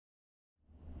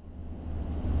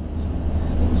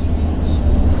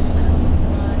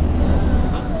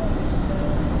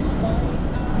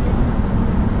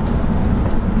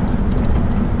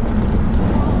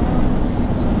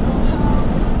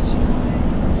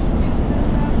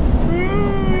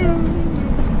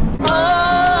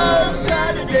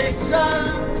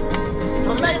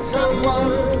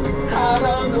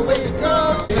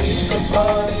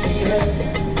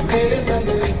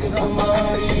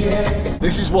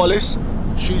is Wallace.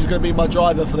 She's going to be my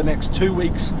driver for the next 2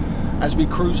 weeks as we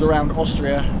cruise around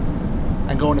Austria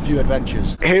and go on a few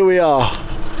adventures. Here we are,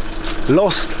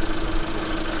 lost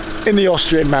in the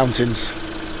Austrian mountains,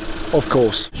 of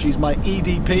course. She's my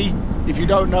EDP. If you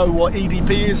don't know what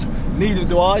EDP is, neither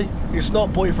do I. It's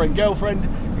not boyfriend, girlfriend,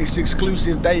 it's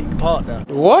exclusive dating partner.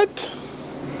 What?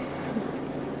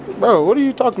 Bro, what are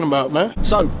you talking about, man?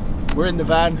 So, we're in the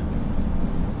van,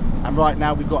 and right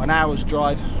now we've got an hour's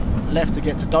drive left to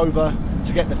get to Dover,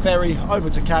 to get the ferry over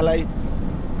to Calais,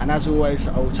 and as always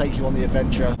I will take you on the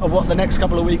adventure of what the next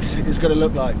couple of weeks is going to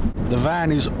look like. The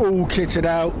van is all kitted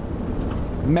out.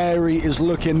 Mary is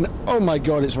looking, oh my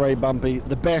god, it's very bumpy,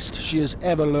 the best she has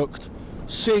ever looked.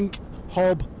 Sink,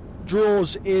 hob,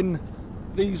 drawers in,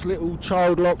 these little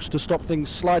child locks to stop things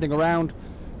sliding around,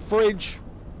 fridge,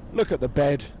 look at the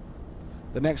bed.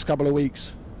 The next couple of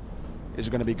weeks is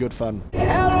going to be good fun.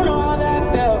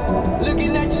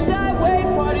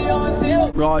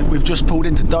 Right, we've just pulled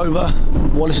into Dover.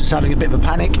 Wallace is having a bit of a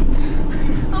panic.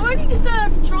 I only just learned how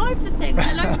to drive the thing.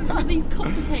 I learned these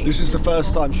complicated. This is the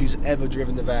first time she's ever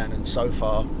driven the van, and so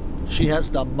far she has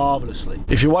done marvellously.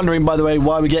 If you're wondering, by the way,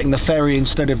 why we're getting the ferry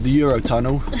instead of the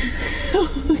Eurotunnel,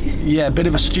 yeah, a bit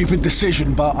of a stupid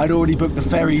decision, but I'd already booked the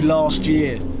ferry last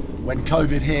year when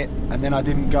COVID hit, and then I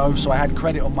didn't go, so I had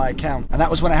credit on my account. And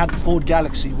that was when I had the Ford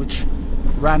Galaxy, which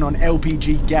ran on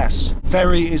LPG gas.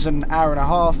 Ferry is an hour and a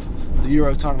half. The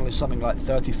Eurotunnel is something like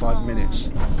 35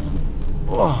 minutes.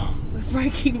 Oh. We're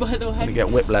braking, by the way. I'm gonna get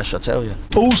whiplash, I tell you.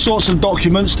 All sorts of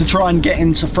documents to try and get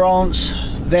into France,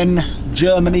 then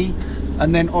Germany,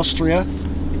 and then Austria.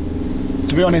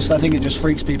 To be honest, I think it just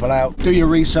freaks people out. Do your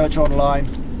research online.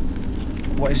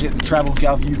 What is it? The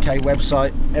Travel.gov UK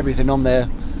website. Everything on there.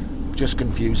 Just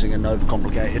confusing and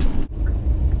overcomplicated.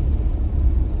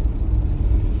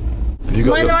 Have you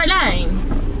got Am I in the right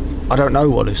lane? I don't know,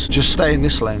 Wallace. Just stay in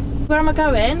this lane. Where am I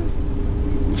going?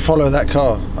 Follow that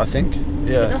car, I think.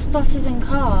 Yeah. That's buses and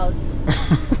cars.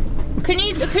 Can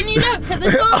you look at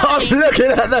the sign? I'm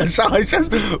looking at the sign.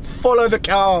 Just follow the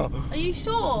car. Are you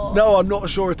sure? No, I'm not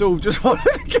sure at all. Just follow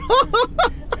the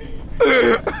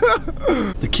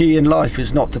car. The key in life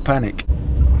is not to panic.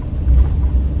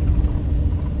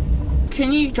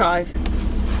 Can you drive?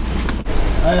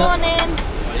 Morning.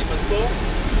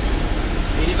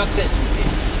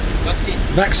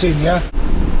 Vaccine, yeah.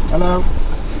 Hello.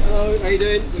 Hello, how you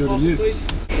doing? Good, and you? Please.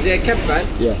 Is it a camper van?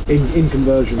 Yeah. In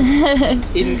conversion.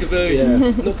 In conversion.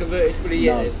 Yeah. Not converted fully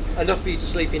yet. No. Enough for you to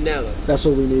sleep in now, though. That's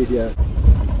all we need, yeah.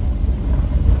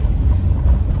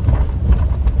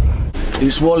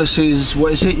 It's Wallace's,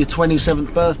 what is it, your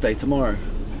 27th birthday tomorrow.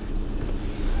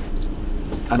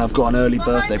 And I've got an early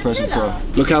birthday present for her.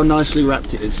 Look how nicely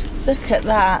wrapped it is. Look at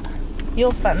that.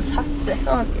 You're fantastic,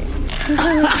 aren't you?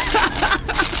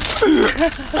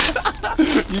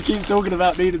 You keep talking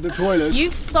about needing the toilet.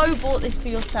 You've so bought this for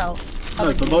yourself.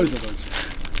 No, for both of us.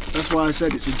 That's why I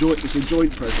said it's a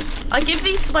joint present. I give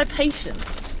these to my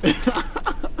patients.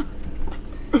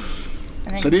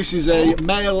 So this is a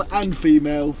male and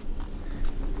female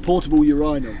portable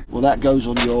urinal. Well, that goes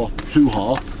on your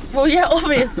hoo-ha. Well, yeah,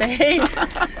 obviously.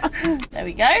 There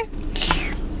we go.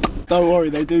 Don't worry,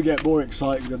 they do get more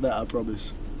exciting than that, I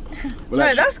promise. Well, no,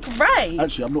 actually, that's great.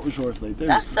 Actually, I'm not sure if they do.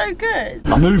 That's so good.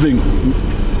 I'm moving.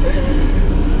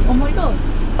 Oh my god.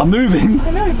 I'm moving.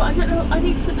 I know, but I don't know. I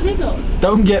need to put the lid on.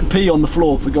 Don't get pee on the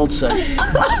floor, for God's sake.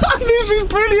 This is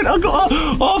brilliant. I've got a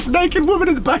half-naked woman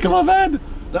in the back of my van.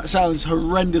 That sounds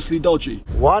horrendously dodgy.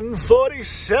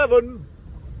 147.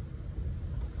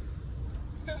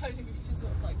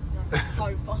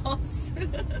 So fast.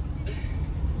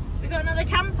 We got another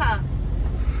camper.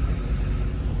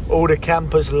 All the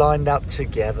campers lined up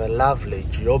together. Lovely.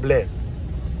 Jubbly.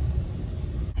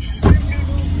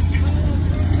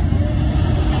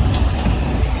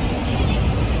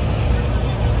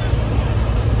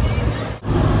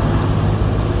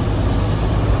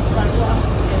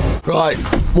 Right,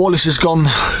 Wallace has gone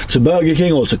to Burger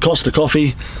King or to Costa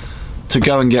Coffee to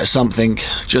go and get something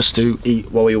just to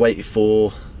eat while we wait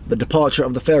for the departure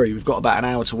of the ferry. We've got about an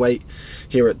hour to wait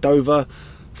here at Dover.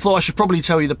 Thought I should probably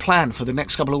tell you the plan for the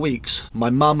next couple of weeks. My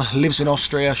mum lives in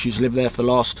Austria. She's lived there for the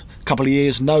last couple of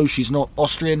years. No, she's not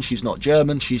Austrian, she's not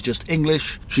German, she's just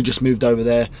English. She just moved over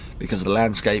there because of the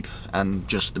landscape and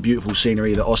just the beautiful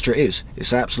scenery that Austria is.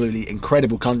 It's an absolutely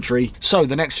incredible country. So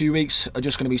the next few weeks are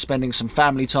just going to be spending some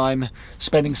family time,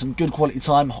 spending some good quality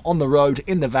time on the road,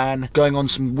 in the van, going on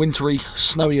some wintry,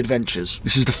 snowy adventures.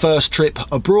 This is the first trip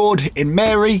abroad in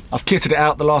Mary. I've kitted it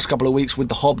out the last couple of weeks with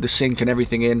the hob, the sink and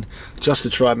everything in, just to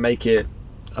try and make it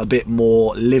a bit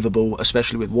more livable,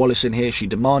 especially with Wallace in here. She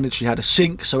demanded she had a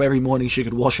sink so every morning she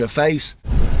could wash her face.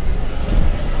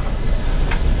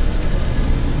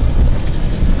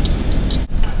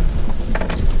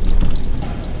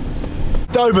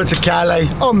 Dover to Calais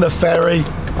on the ferry.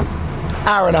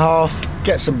 Hour and a half,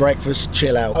 get some breakfast,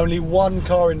 chill out. Only one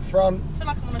car in front. I feel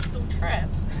like I'm on a school trip.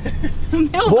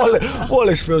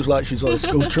 Wallace feels like she's on a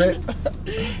school trip.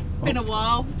 It's been a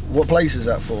while. What place is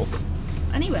that for?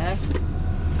 Anywhere.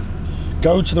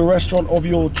 Go to the restaurant of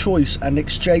your choice and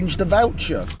exchange the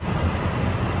voucher.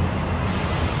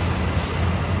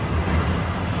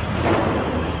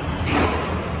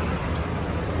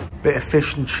 Bit of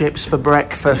fish and chips for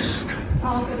breakfast. Oh,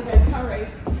 I'm gonna go curry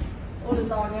or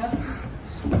lasagna.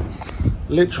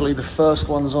 Literally the first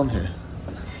ones on here.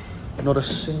 Not a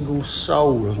single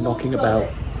soul knocking about.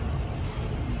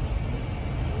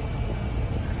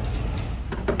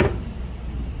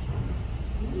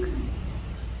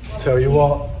 Tell you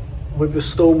what, with the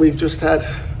storm we've just had,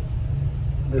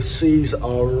 the seas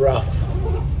are rough.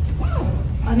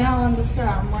 I now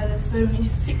understand why there's so many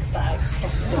sick bags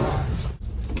scattered around.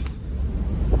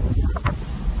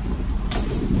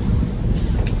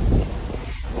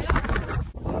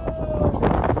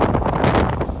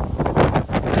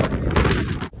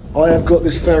 I have got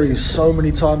this ferry so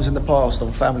many times in the past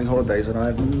on family holidays, and I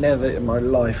have never in my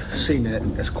life seen it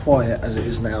as quiet as it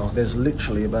is now. There's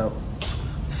literally about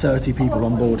 30 people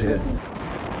on board here.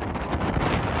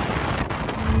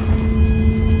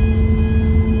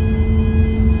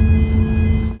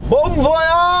 Bon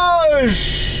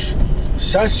voyage!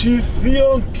 Ça suffit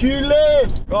enculé!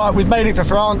 Right, we've made it to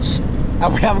France,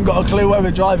 and we haven't got a clue where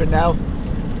we're driving now.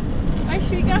 Where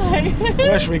should we go?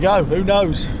 Where should we go? Who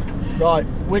knows? Right,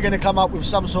 we're going to come up with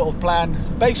some sort of plan.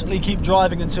 Basically keep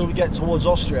driving until we get towards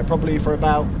Austria, probably for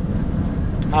about,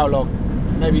 how long?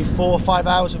 Maybe 4 or 5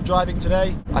 hours of driving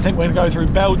today. I think we're going to go through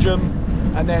Belgium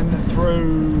and then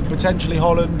through potentially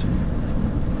Holland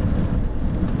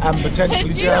and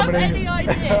potentially Germany. Do you have any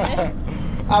idea?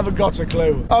 I haven't got a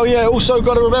clue. Oh yeah, also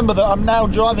got to remember that I'm now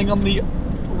driving on the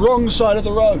wrong side of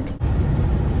the road.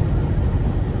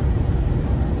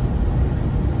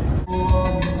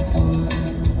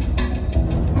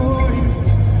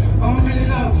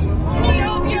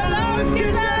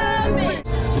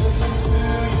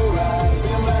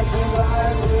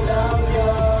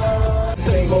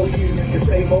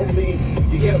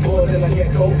 You get bored and I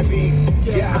get cold feet.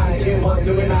 Get high, get one,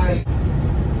 doing eyes.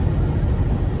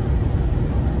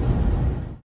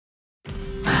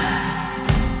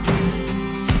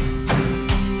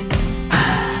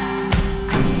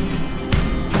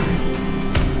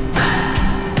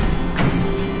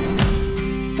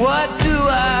 What do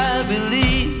I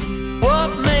believe?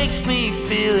 What makes me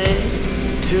feel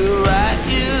it to write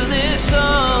you this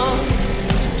song?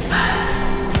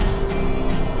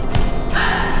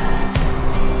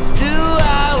 2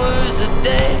 hours a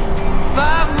day,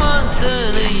 5 months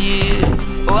and a year.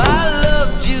 Oh, I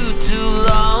loved you too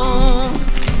long.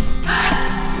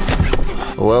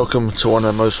 Welcome to one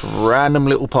of the most random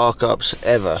little park ups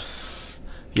ever.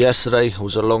 Yesterday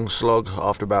was a long slog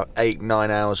after about 8-9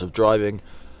 hours of driving.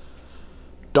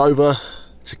 Dover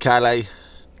to Calais,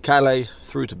 Calais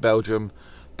through to Belgium,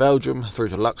 Belgium through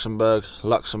to Luxembourg,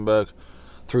 Luxembourg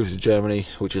through to Germany,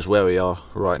 which is where we are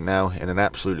right now, in an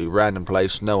absolutely random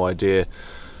place. No idea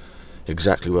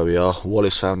exactly where we are.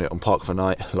 Wallace found it on Park for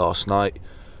Night last night.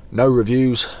 No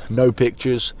reviews, no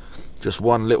pictures, just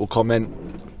one little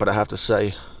comment, but I have to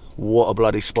say, what a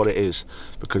bloody spot it is,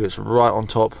 because it's right on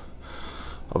top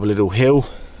of a little hill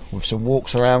with some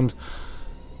walks around,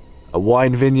 a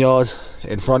wine vineyard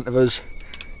in front of us.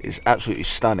 It's absolutely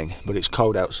stunning, but it's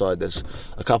cold outside. There's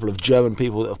a couple of German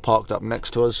people that have parked up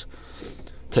next to us,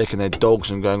 taking their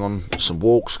dogs and going on some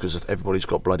walks, because everybody's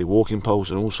got bloody walking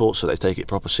poles and all sorts, so they take it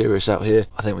proper serious out here.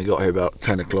 I think we got here about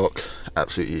 10 o'clock,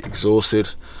 absolutely exhausted.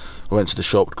 We went to the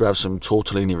shop, grabbed some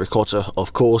tortellini ricotta,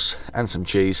 of course, and some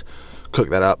cheese,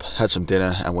 cooked that up, had some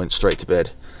dinner, and went straight to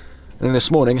bed. And then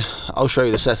this morning, I'll show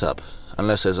you the setup,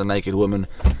 unless there's a naked woman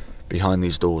behind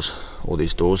these doors, or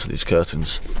these doors, these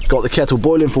curtains. Got the kettle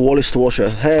boiling for Wallace to wash her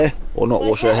hair, or not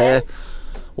wash her hair,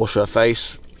 wash her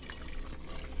face.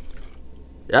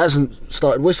 It hasn't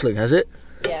started whistling, has it?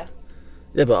 Yeah.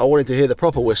 Yeah, but I wanted to hear the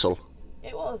proper whistle.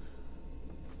 It was.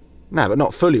 No, but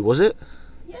not fully, was it?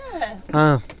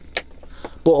 Yeah.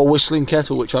 Bought a whistling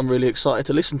kettle, which I'm really excited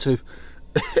to listen to.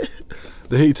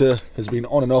 The heater has been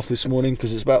on and off this morning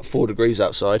because it's about 4 degrees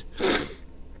outside.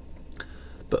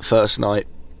 But first night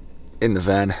in the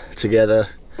van together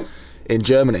in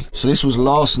Germany. So this was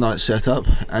last night's setup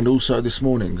and also this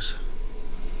morning's.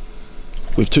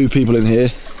 With 2 people in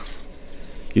here,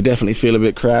 you definitely feel a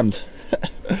bit crammed.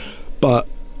 But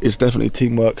it's definitely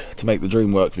teamwork to make the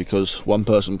dream work, because one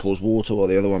person pours water while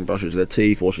the other one brushes their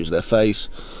teeth, washes their face.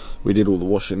 We did all the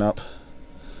washing up.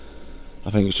 I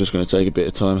think it's just going to take a bit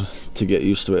of time to get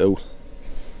used to it all.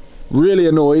 Really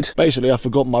annoyed. Basically, I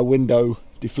forgot my window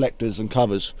deflectors and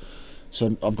covers.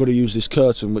 So I've got to use this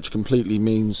curtain, which completely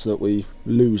means that we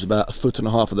lose about 1.5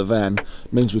 foot of the van.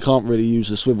 Means we can't really use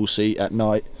the swivel seat at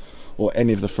night or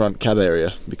any of the front cab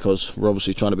area, because we're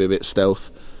obviously trying to be a bit stealth.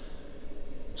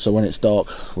 So when it's dark,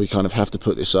 we kind of have to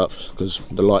put this up because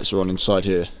the lights are on inside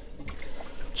here.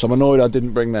 So I'm annoyed I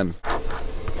didn't bring them.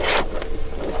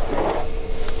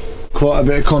 Quite a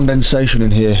bit of condensation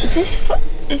in here. Is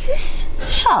this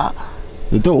shut?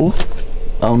 The door?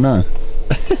 Oh no.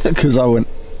 Because I went...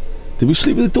 Did we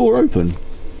sleep with the door open?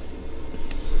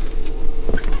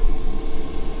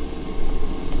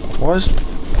 What's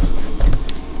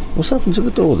happened to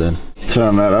the door then?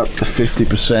 Turn that up to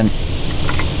 50%.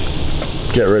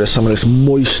 Get rid of some of this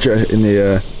moisture in the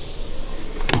air.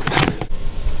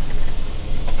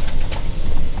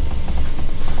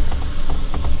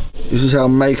 This is how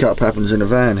makeup happens in a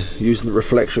van, using the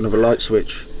reflection of a light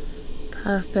switch.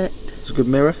 Perfect. It's a good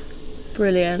mirror.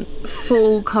 Brilliant.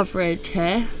 Full coverage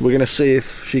here. We're gonna see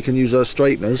if she can use her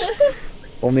straighteners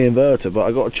on the inverter, but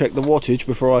I got to check the wattage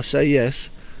before I say yes.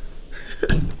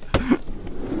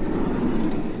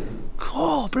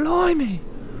 God, blimey!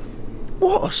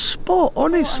 What a spot,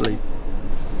 honestly.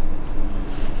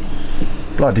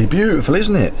 Bloody beautiful,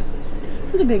 isn't it? It's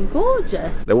would have been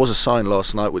gorgeous. There was a sign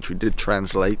last night which we did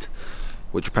translate,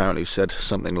 which apparently said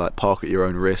something like "park at your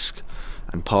own risk"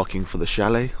 and "parking for the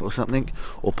chalet" or something,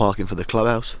 or "parking for the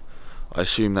clubhouse." I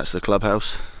assume that's the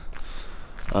clubhouse.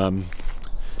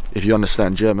 If you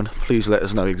understand German, please let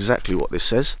us know exactly what this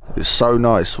says. It's so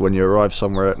nice when you arrive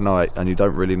somewhere at night and you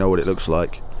don't really know what it looks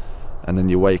like, and then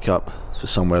you wake up to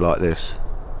somewhere like this.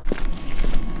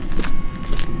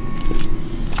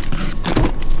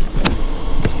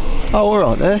 Oh, all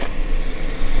right there.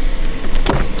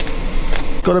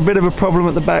 Got a bit of a problem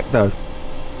at the back though.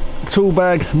 Tool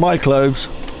bag, my clothes.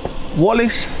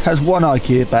 Wallace has 1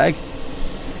 IKEA bag,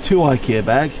 2 IKEA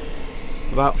bag,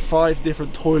 about 5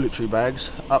 different toiletry bags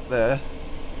up there,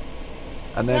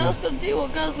 and then girls gotta do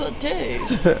what girls gotta do.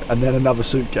 and then another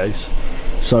suitcase.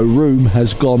 So room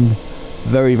has gone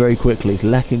very, very quickly,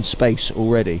 lacking space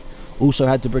already. Also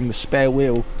had to bring the spare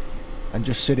wheel and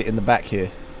just sit it in the back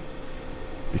here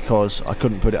because I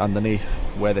couldn't put it underneath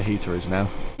where the heater is now.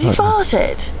 You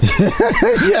farted?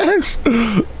 Yes!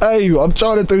 Hey, I'm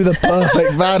trying to do the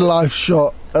perfect van life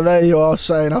shot, and there you are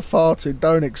saying I farted,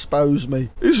 don't expose me.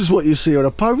 This is what you see on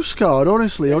a postcard,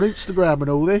 honestly, on Instagram and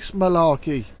all this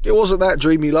malarkey. It wasn't that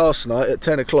dreamy last night at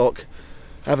 10 o'clock,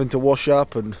 having to wash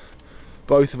up and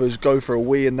both of us go for a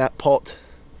wee in that pot.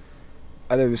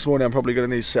 And then this morning I'm probably going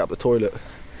to need to set up the toilet.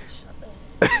 Shut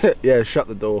this. Yeah, shut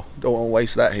the door. Don't want to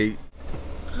waste that heat.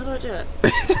 How do I do it?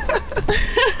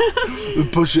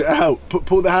 Push it out.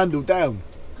 Pull the handle down.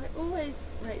 I always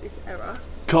make this error.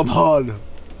 Come on.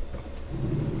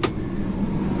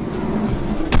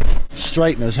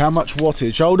 Straighteners, how much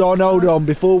wattage? Hold on.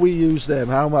 Before we use them,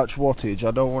 how much wattage?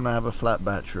 I don't want to have a flat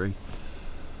battery.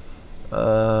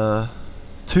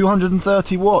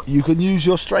 230 watt. You can use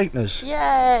your straighteners.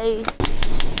 Yay.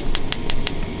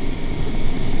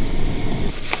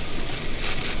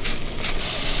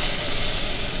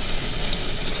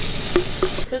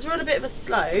 Because we're on a bit of a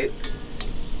slope,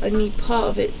 only part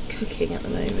of it's cooking at the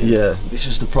moment. Yeah, this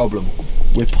is the problem.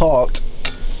 We're parked,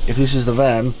 if this is the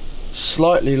van,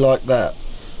 slightly like that.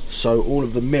 So all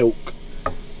of the milk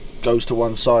goes to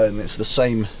one side, and it's the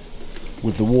same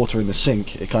with the water in the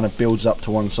sink. It kind of builds up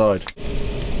to one side.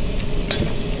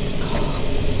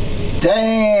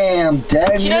 Damn,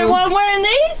 Daniel! Do you know why I'm wearing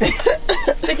these?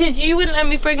 Because you wouldn't let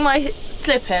me bring my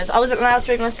slippers. I wasn't allowed to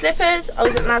bring my slippers. I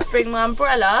wasn't allowed to bring my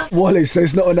umbrella. Wallace,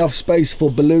 there's not enough space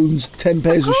for balloons, 10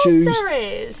 pairs of shoes. Of course there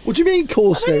is. What do you mean, of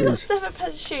course there I've only is? got 7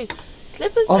 pairs of shoes.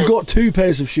 Slippers I've got 2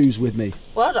 pairs of shoes with me.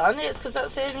 Well done, it's because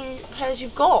that's the only pairs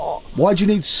you've got. Why do you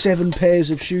need 7 pairs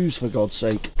of shoes, for God's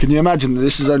sake? Can you imagine that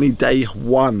this is only day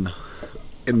 1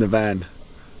 in the van?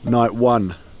 Night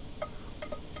 1.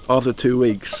 After 2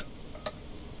 weeks,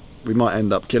 we might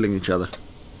end up killing each other.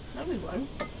 No, we won't.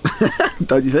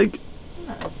 Don't you think?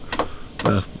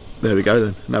 No. There we go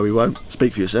then. No, we won't.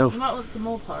 Speak for yourself. You might want some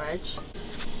more porridge.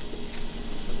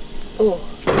 Oh.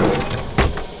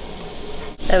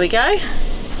 There we go.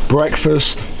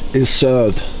 Breakfast is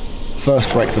served.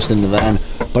 First breakfast in the van.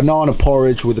 Banana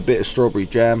porridge with a bit of strawberry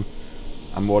jam,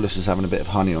 and Wallace is having a bit of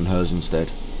honey on hers instead.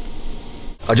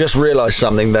 I just realised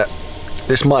something, that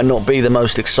this might not be the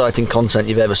most exciting content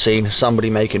you've ever seen. Somebody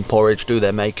making porridge, do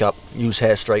their makeup, use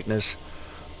hair straighteners,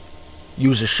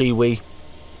 use a shiwi,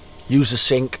 use a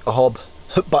sink, a hob.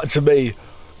 But to me,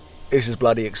 this is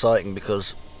bloody exciting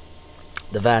because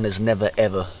the van has never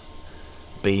ever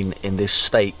been in this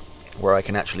state where I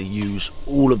can actually use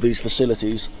all of these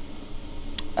facilities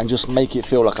and just make it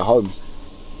feel like a home.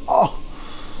 Oh,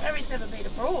 Mary's never been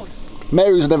abroad.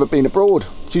 Mary's never been abroad.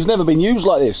 She's never been used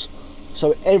like this.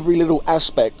 So every little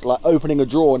aspect, like opening a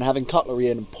drawer and having cutlery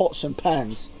in and pots and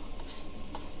pans,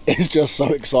 is just so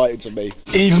exciting to me.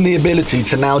 Even the ability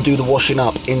to now do the washing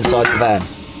up inside the van,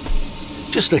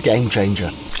 just a game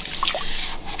changer.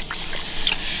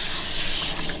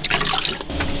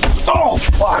 Oh,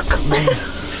 fuck me.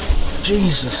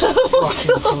 Jesus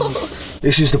fucking Christ.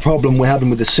 This is the problem we're having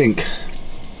with the sink.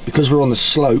 Because we're on the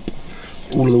slope,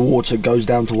 all of the water goes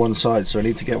down to one side, so I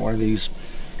need to get one of these,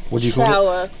 what do you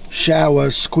call it? Shower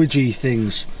squidgy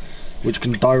things, which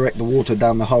can direct the water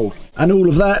down the hole. And all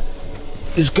of that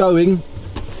is going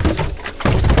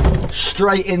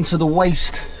straight into the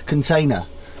waste container,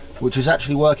 which is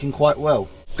actually working quite well.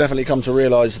 Definitely come to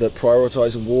realise that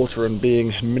prioritising water and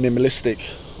being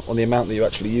minimalistic on the amount that you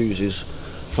actually use is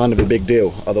kind of a big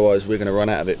deal, otherwise we're going to run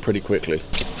out of it pretty quickly.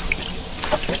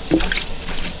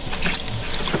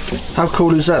 How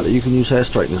cool is that you can use hair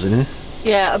straighteners in here?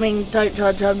 Yeah, I mean, don't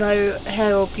judge, I'm no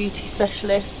hair or beauty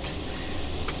specialist.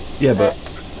 Yeah, but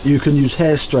you can use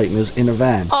hair straighteners in a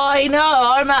van. I know,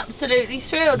 I'm absolutely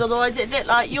thrilled, otherwise it'd look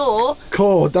like you're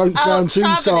Cool, don't sound too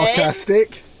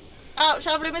sarcastic. out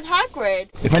travelling with Hagrid.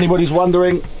 If anybody's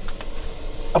wondering,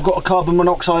 I've got a carbon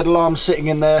monoxide alarm sitting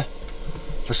in there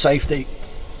for safety.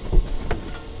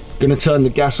 Gonna turn the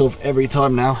gas off every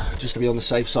time now, just to be on the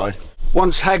safe side.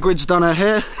 Once Hagrid's done her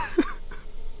hair,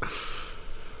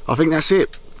 I think that's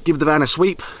it. Give the van a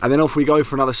sweep, and then off we go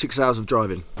for another 6 hours of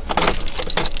driving.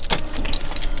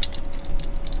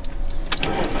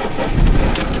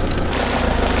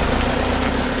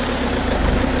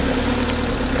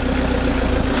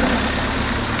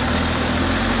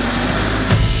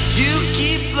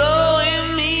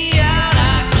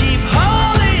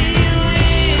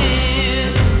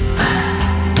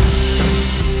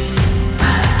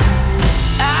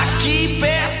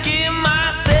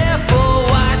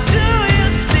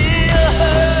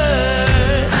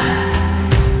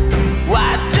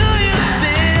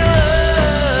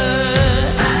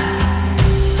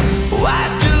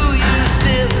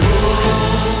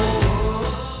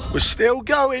 Still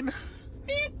going.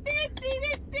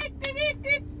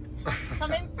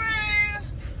 Coming through.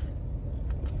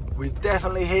 We've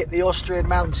definitely hit the Austrian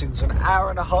mountains. An hour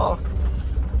and a half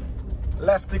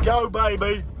left to go,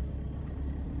 baby.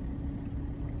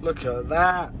 Look at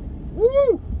that.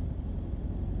 Woo!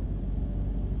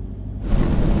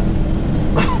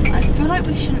 I feel like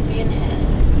we shouldn't be in here.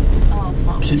 Oh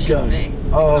fuck. Keep going. Be.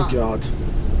 Oh god.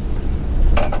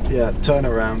 Yeah, turn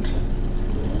around.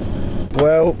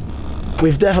 Well,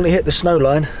 we've definitely hit the snow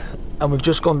line, and we've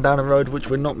just gone down a road which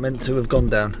we're not meant to have gone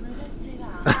down. No, don't say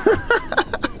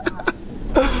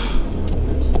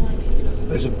that.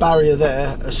 There's a barrier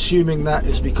there, assuming that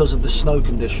is because of the snow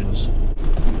conditions.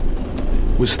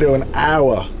 We're still an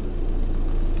hour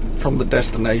from the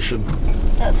destination.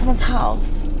 That's someone's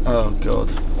house. Oh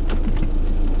god.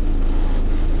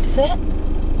 Is it?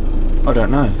 I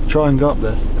don't know. Try and go up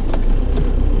there.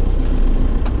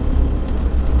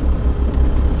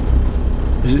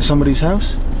 Is it somebody's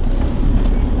house?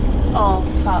 Oh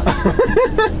fuck.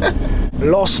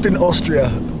 Lost in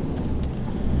Austria.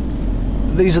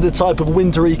 These are the type of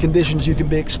wintry conditions you can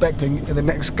be expecting in the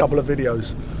next couple of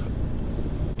videos.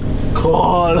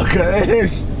 Oh, look at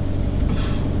this!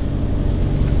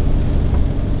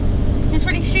 Is this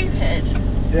really stupid?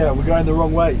 Yeah, we're going the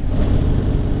wrong way.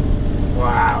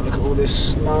 Wow, look at all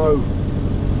this snow.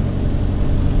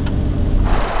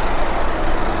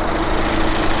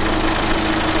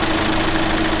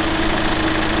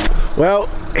 Well,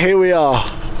 here we are,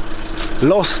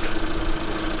 lost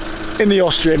in the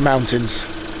Austrian mountains,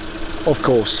 of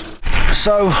course.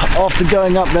 So, after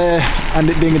going up there and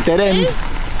it being a dead end,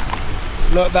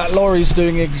 look, that lorry's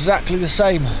doing exactly the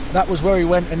same. That was where he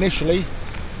went initially,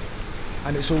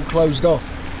 and it's all closed off.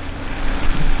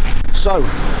 So,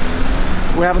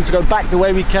 we're having to go back the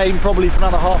way we came, probably for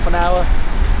another half an hour.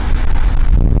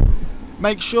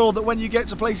 Make sure that when you get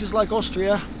to places like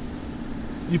Austria,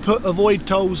 you put avoid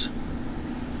tolls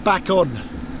back on,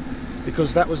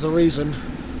 because that was the reason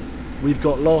we've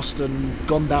got lost and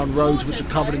gone down roads which are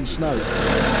covered in snow.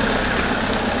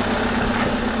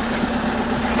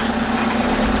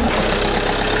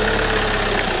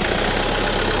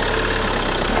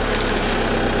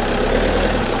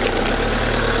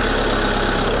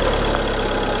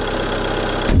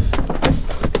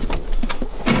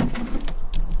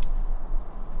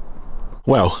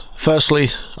 Well,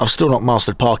 firstly, I've still not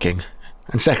mastered parking,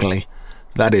 and secondly,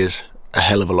 that is a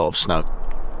hell of a lot of snow.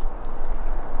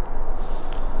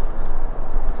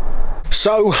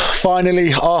 So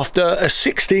finally, after a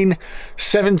 17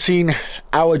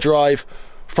 hour drive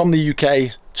from the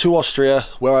UK to Austria,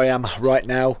 where I am right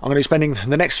now, I'm going to be spending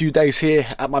the next few days here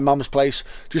at my mum's place,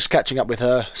 just catching up with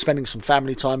her, spending some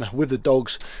family time with the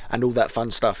dogs and all that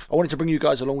fun stuff. I wanted to bring you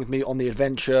guys along with me on the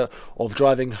adventure of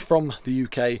driving from the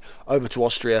UK over to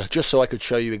Austria, just so I could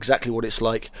show you exactly what it's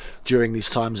like during these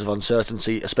times of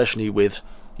uncertainty, especially with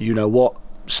you know what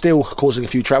still causing a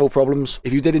few travel problems.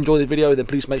 If you did enjoy the video, then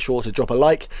please make sure to drop a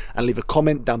like and leave a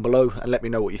comment down below and let me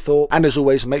know what you thought. And as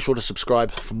always, make sure to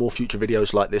subscribe for more future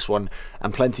videos like this one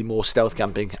and plenty more stealth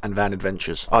camping and van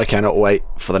adventures. I cannot wait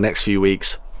for the next few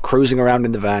weeks, cruising around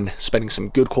in the van, spending some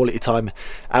good quality time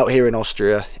out here in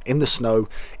Austria, in the snow,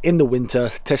 in the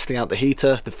winter, testing out the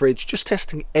heater, the fridge, just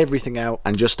testing everything out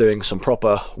and just doing some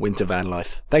proper winter van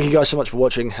life. Thank you guys so much for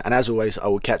watching, and as always, I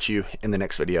will catch you in the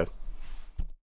next video.